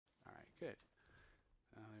Okay.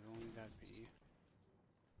 I've only got B.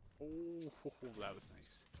 Oh, that was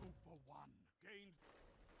nice. 2 for 1. Gained.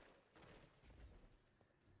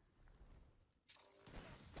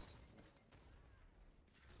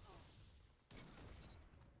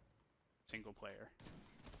 Single player.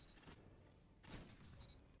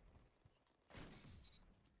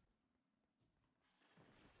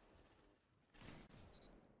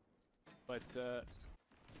 But,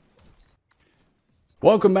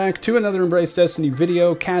 welcome back to another Embrace Destiny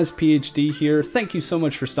video. Kaz PhD here. Thank you so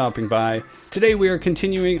much for stopping by. Today we are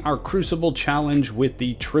continuing our Crucible challenge with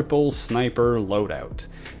the triple sniper loadout.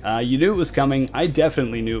 You knew it was coming. I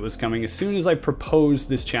definitely knew it was coming. As soon as I proposed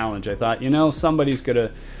this challenge, I thought, you know, somebody's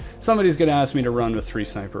gonna ask me to run with 3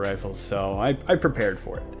 sniper rifles, so I prepared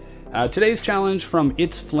for it. Today's challenge from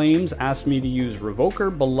ItzFlamezz asked me to use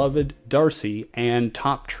Revoker, Beloved, Darcy, and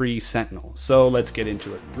Top Tree Sentinel. So let's get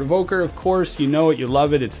into it. Revoker, of course, you know it, you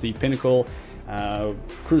love it. It's the pinnacle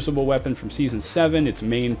Crucible weapon from Season 7. Its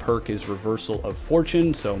main perk is Reversal of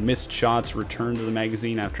Fortune, so missed shots return to the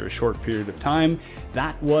magazine after a short period of time.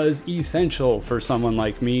 That was essential for someone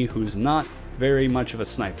like me who's not very much of a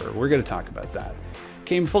sniper. We're going to talk about that.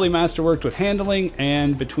 Came fully masterworked with handling,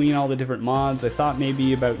 and between all the different mods, I thought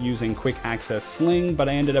maybe about using quick access sling, but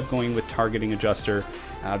I ended up going with targeting adjuster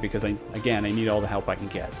because I need all the help I can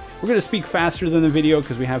get. We're going to speak faster than the video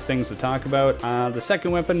because we have things to talk about. The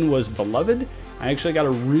second weapon was Beloved. I actually got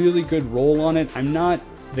a really good roll on it. I'm not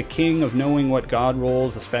the king of knowing what god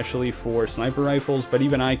rolls, especially for sniper rifles, but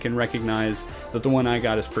even I can recognize that the one I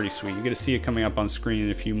got is pretty sweet. You're going to see it coming up on screen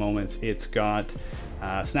in a few moments. It's got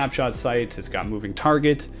snapshot sights, it's got moving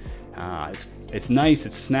target, it's nice,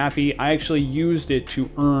 it's snappy. I actually used it to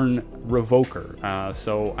earn Revoker,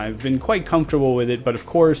 so I've been quite comfortable with it, but of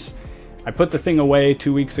course I put the thing away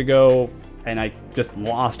 2 weeks ago and I just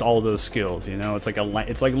lost all those skills. You know, it's like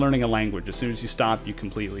learning a language. As soon as you stop, you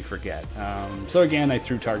completely forget. So again, I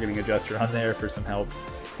threw targeting adjuster on there for some help.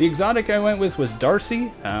 The exotic I went with was Darcy.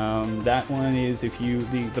 That one is if you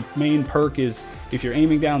the main perk is if you're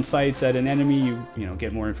aiming down sights at an enemy, you know,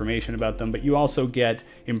 get more information about them, but you also get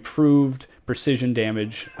improved precision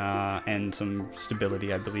damage and some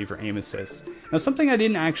stability, I believe, or aim assist. Now, something I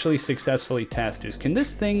didn't actually successfully test is can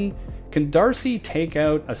Darcy take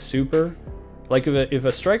out a super? Like if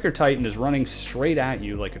a striker titan is running straight at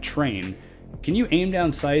you like a train, can you aim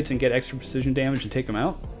down sights and get extra precision damage and take them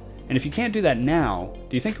out? And if you can't do that now,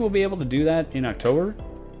 do you think we'll be able to do that in October?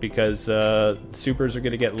 Because supers are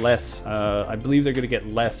going to get less, I believe they're going to get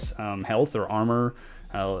less health or armor,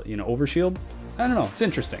 you know, overshield. I don't know, it's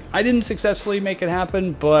interesting. I didn't successfully make it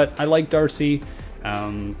happen, but I like Darcy.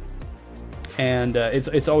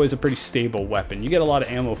 It's always a pretty stable weapon. You get a lot of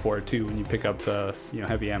ammo for it too when you pick up you know,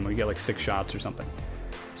 heavy ammo. You get like 6 shots or something.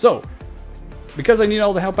 So, because I need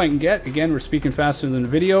all the help I can get, again, we're speaking faster than the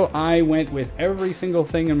video, I went with every single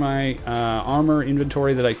thing in my armor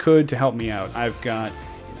inventory that I could to help me out. I've got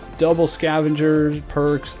double scavenger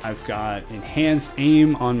perks, I've got enhanced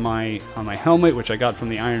aim on my helmet, which I got from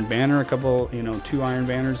the Iron Banner a couple, you know, 2 Iron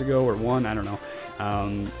Banners ago, or 1, I don't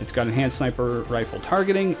know. It's got enhanced sniper rifle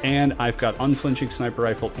targeting, and I've got unflinching sniper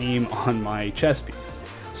rifle aim on my chest piece.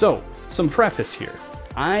 So, some preface here.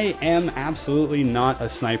 I am absolutely not a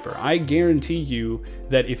sniper. I guarantee you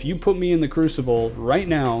that if you put me in the Crucible right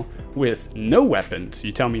now with no weapons,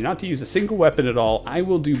 you tell me not to use a single weapon at all, I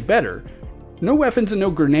will do better. No weapons and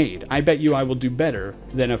no grenade. I bet you I will do better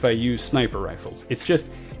than if I use sniper rifles. It's just,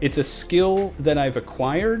 it's a skill that I've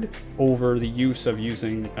acquired over the use of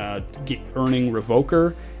using, earning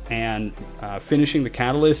Revoker and finishing the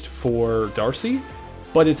Catalyst for Darcy,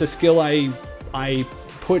 but it's a skill I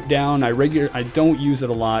put down. I don't use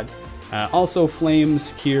it a lot. Also,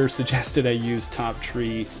 Flames here suggested I use Top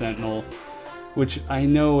Tree Sentinel, which I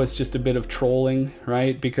know is just a bit of trolling,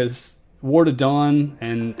 right? Because Ward of Dawn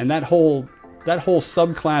and that whole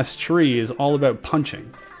subclass tree is all about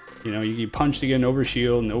punching. You know, you punch to get an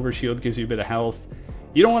overshield, and overshield gives you a bit of health.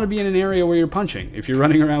 You don't want to be in an area where you're punching if you're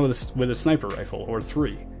running around with a sniper rifle or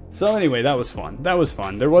 3. So anyway, that was fun. That was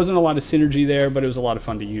fun. There wasn't a lot of synergy there, but it was a lot of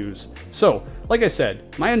fun to use. So, like I said,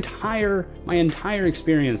 my entire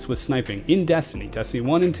experience with sniping in Destiny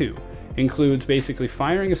 1 and 2, includes basically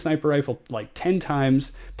firing a sniper rifle like 10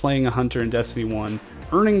 times, playing a hunter in Destiny 1,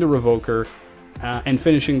 earning the Revoker, and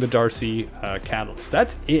finishing the Darcy Catalyst.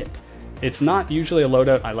 That's it. It's not usually a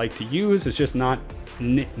loadout I like to use. It's just not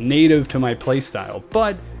native to my playstyle.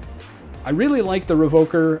 But I really liked the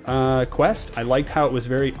Revoker quest. I liked how it was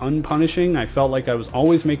very unpunishing. I felt like I was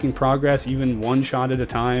always making progress, even 1 shot at a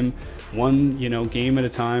time, 1, you know, game at a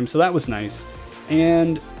time. So that was nice.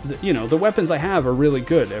 And you know, the weapons I have are really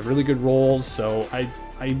good. They have really good rolls. So I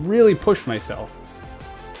I really pushed myself.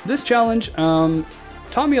 This challenge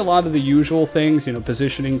taught me a lot of the usual things, you know,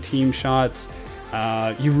 positioning, team shots.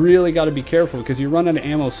 You really got to be careful because you run out of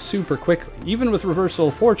ammo super quickly. Even with Reversal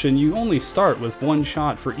of Fortune, you only start with one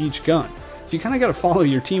shot for each gun. So you kind of got to follow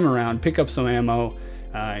your team around, pick up some ammo,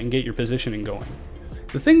 and get your positioning going.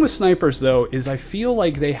 The thing with snipers though is I feel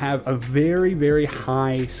like they have a very, very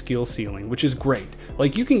high skill ceiling, which is great.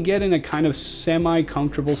 Like you can get in a kind of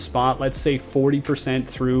semi-comfortable spot, let's say 40%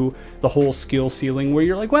 through the whole skill ceiling, where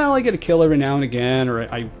you're like, well, I get a kill every now and again, or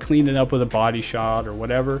I clean it up with a body shot or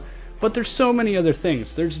whatever. But there's so many other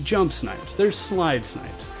things. There's jump snipes, there's slide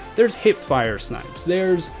snipes, there's hip fire snipes,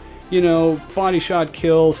 there's, you know, body shot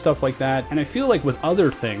kill, stuff like that. And I feel like with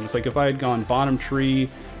other things, like if I had gone bottom tree,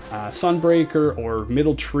 Sunbreaker, or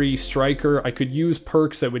middle tree striker, I could use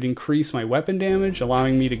perks that would increase my weapon damage,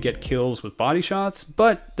 allowing me to get kills with body shots,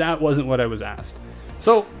 but that wasn't what I was asked.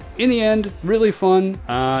 So in the end, really fun.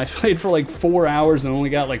 I played for like 4 hours and only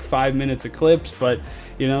got like 5 minutes of clips, but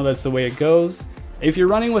you know, that's the way it goes. If you're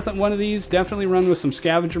running with one of these, definitely run with some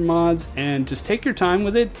scavenger mods and just take your time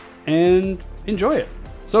with it and enjoy it.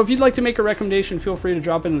 So if you'd like to make a recommendation, feel free to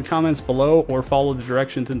drop it in the comments below or follow the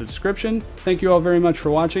directions in the description. Thank you all very much for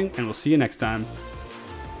watching, and we'll see you next time.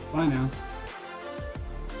 Bye now.